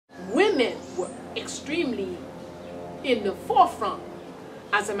women were extremely in the forefront.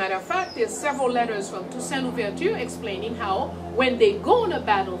 As a matter of fact, there's several letters from Toussaint Louverture explaining how when they go on a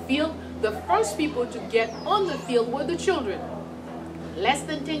battlefield, the first people to get on the field were the children, less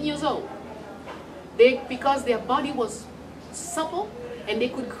than 10 years old. Because their body was supple and they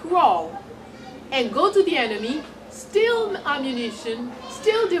could crawl and go to the enemy, steal ammunition,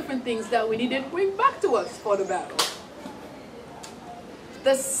 steal different things that we needed to bring back to us for the battle.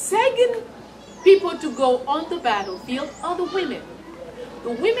 The second people to go on the battlefield are the women.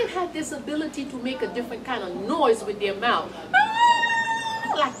 The women had this ability to make a different kind of noise with their mouth,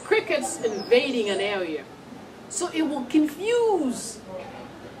 like crickets invading an area. So it will confuse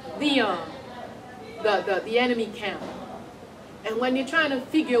the enemy camp. And when you're trying to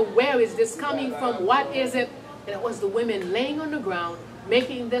figure where is this coming from, what is it, and it was the women laying on the ground,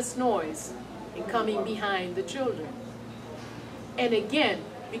 making this noise, and coming behind the children. And again,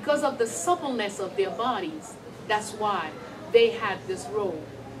 because of the suppleness of their bodies, that's why they had this role.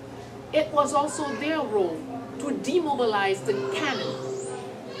 It was also their role to demobilize the cannon,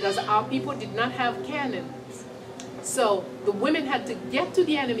 because our people did not have cannons. So the women had to get to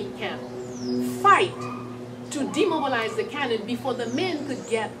the enemy camp, fight to demobilize the cannon before the men could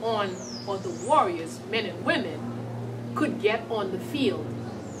get on, or the warriors, men and women, could get on the field.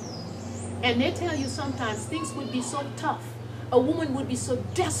 And they tell you sometimes things would be so tough. A woman would be so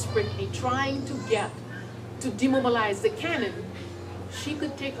desperately trying to get to demobilize the cannon, she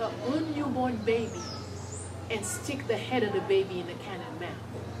could take her own newborn baby and stick the head of the baby in the cannon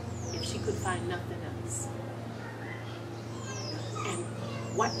mouth if she could find nothing else. And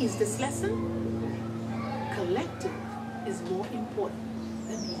what is this lesson? Collective is more important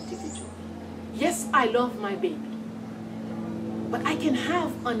than the individual. Yes, I love my baby, but I can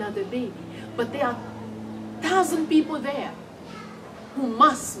have another baby. But there are 1,000 people there who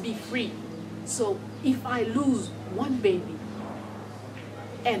must be free. So if I lose one baby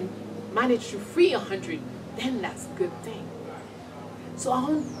and manage to free 100, then that's a good thing. So our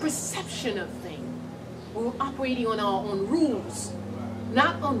own perception of things, we're operating on our own rules,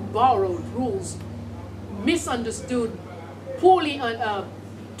 not on borrowed rules, misunderstood, poorly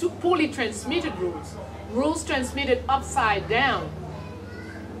transmitted rules, rules transmitted upside down.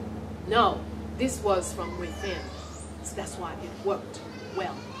 No, this was from within. So that's why it worked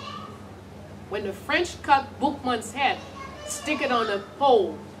well. When the French cut Boukman's head, stick it on a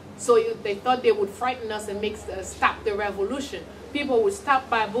pole, so they thought they would frighten us and make stop the revolution. People would stop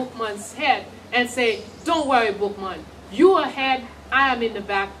by Boukman's head and say, "Don't worry, Boukman, you are ahead, I am in the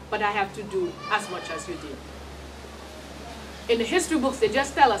back, but I have to do as much as you did." In the history books, they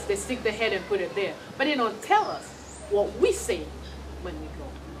just tell us they stick the head and put it there, but they don't tell us what we say when we go.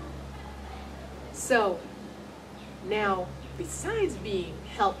 So now, besides being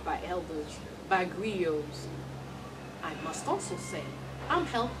helped by elders, by griots, I must also say, I'm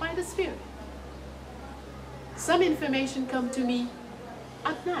helped by the Spirit. Some information come to me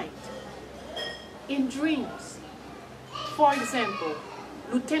at night, in dreams. For example,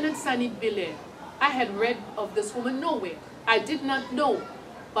 Lieutenant Sanit Belair, I had read of this woman nowhere. I did not know,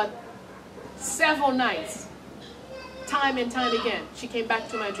 but several nights, time and time again, she came back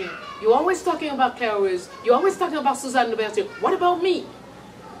to my dream. You're always talking about Clarice. You're always talking about Suzanne Louverture. What about me?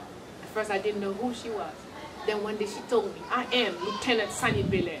 At first, I didn't know who she was. Then one day she told me, I am Lieutenant Sanit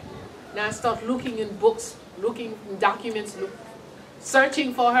Belair. Now I start looking in books, looking in documents,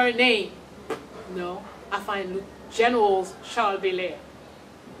 searching for her name. No, I find General Charles Belair.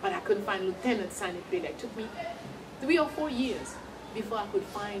 But I couldn't find Lieutenant Sanit Belair. It took me 3 or 4 years before I could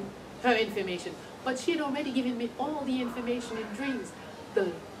find her information. But she had already given me all the information in dreams.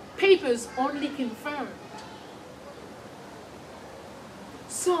 The papers only confirmed.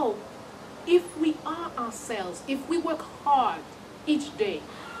 So, if we are ourselves, if we work hard each day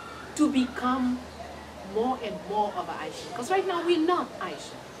to become more and more of an Aisha, because right now we're not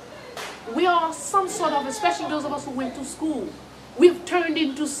Aisha. We are some sort of, especially those of us who went to school, we've turned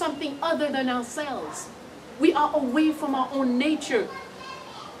into something other than ourselves. We are away from our own nature.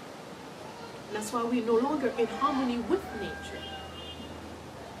 That's why we're no longer in harmony with nature.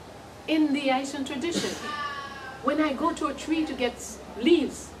 In the Haitian tradition, when I go to a tree to get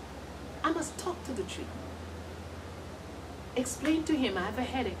leaves, I must talk to the tree. Explain to him, I have a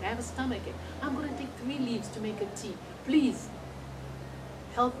headache, I have a stomachache. I'm going to take 3 leaves to make a tea. Please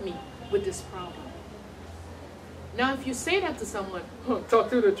help me with this problem. Now, if you say that to someone, oh, talk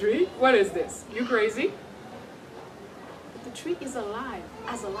to the tree? What is this? You crazy? But the tree is alive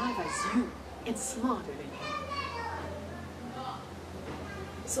as you, and smarter than you.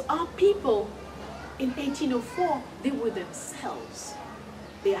 So our people in 1804, they were themselves.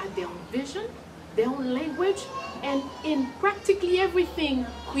 They had their own vision, their own language, and in practically everything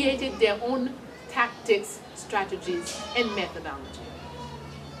created their own tactics, strategies, and methodology.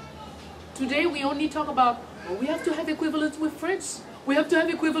 Today we only talk about, well, we have to have equivalence with French, we have to have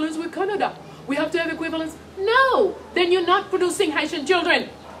equivalence with Canada, we have to have equivalence. No! Then you're not producing Haitian children.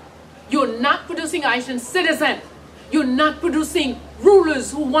 You're not producing Haitian citizens. You're not producing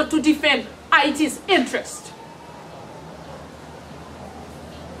rulers who want to defend Haiti's interest.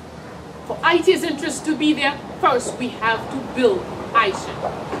 For Haiti's interest to be there, first we have to build Haitian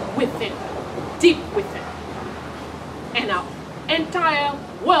within, deep within. And our entire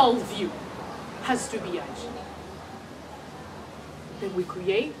worldview has to be Haitian. Then we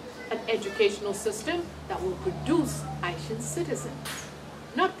create an educational system that will produce Haitian citizens.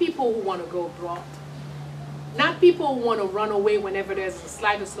 Not people who want to go abroad. Not people who want to run away whenever there's the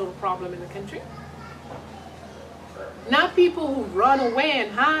slightest little problem in the country. Not people who run away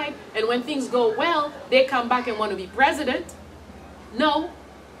and hide, and when things go well, they come back and want to be president. No.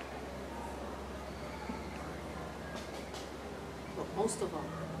 But most of all,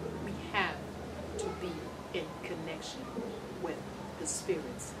 we have to be in connection with the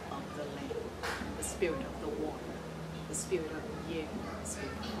spirits of the land, the spirit of the water, the spirit of the air, the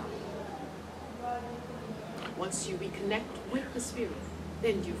spirit of fire. Once you reconnect with the spirit,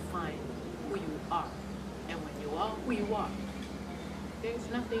 then you find who you are. And when you are who you are, there's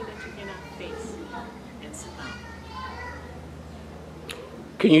nothing that you cannot face and surmount.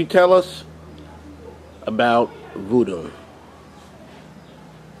 Can you tell us about voodoo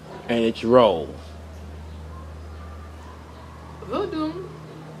and its role? Voodoo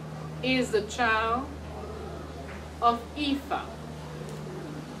is the child of Ifa.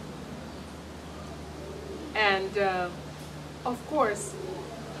 And of course,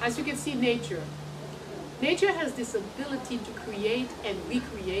 as you can see, nature has this ability to create and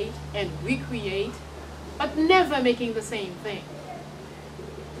recreate, but never making the same thing.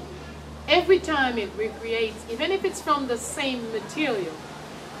 Every time it recreates, even if it's from the same material,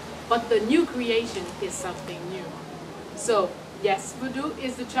 but the new creation is something new. So, yes, voodoo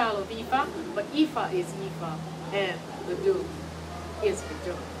is the child of Ifa, but Ifa is Ifa, and voodoo is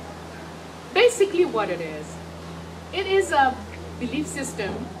voodoo. Basically what it is a belief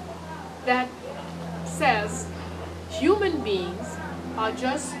system that says human beings are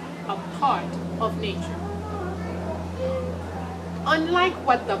just a part of nature. Unlike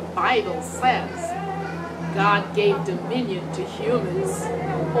what the Bible says, God gave dominion to humans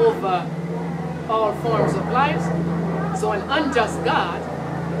over all forms of life, so an unjust God.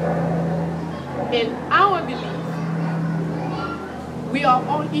 In our belief, we are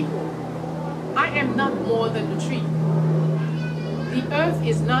all equal. I am not more than the tree. The earth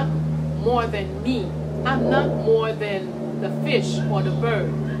is not more than me. I'm not more than the fish or the bird.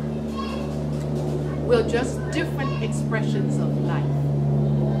 We're just different expressions of life.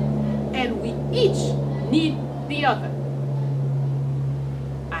 And we each need the other.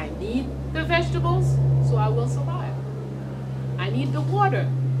 I need the vegetables, so I will survive. I need the water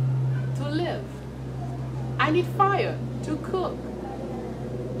to live. I need fire to cook.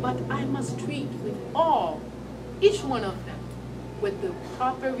 But I must treat with each one of them, with the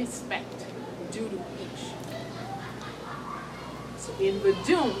proper respect due to each. So in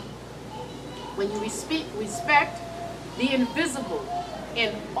voodoo, when you respect the invisible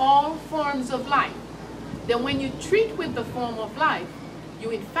in all forms of life, then when you treat with the form of life, you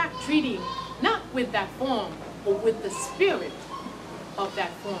in fact treating not with that form, but with the spirit of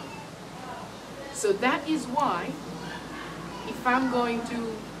that form. So that is why, if I'm going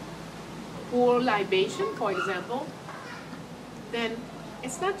to pour libation, for example, then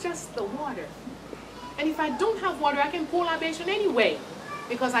it's not just the water. And if I don't have water, I can pour libation anyway,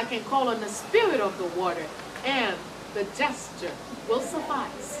 because I can call on the spirit of the water, and the gesture will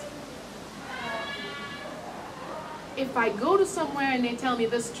suffice. If I go to somewhere and they tell me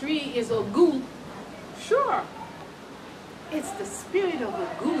this tree is a goo, sure, it's the spirit of the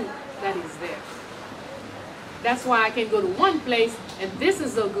goo that is there. That's why I can go to one place and this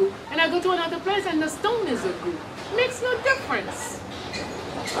is a goo, and I go to another place and the stone is a goo. Makes no difference.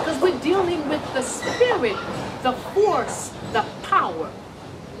 Because we're dealing with the spirit, the force, the power,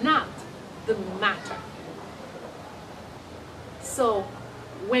 not the matter. So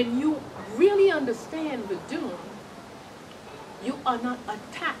when you really understand the doom, you are not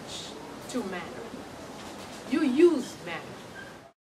attached to matter. You use matter.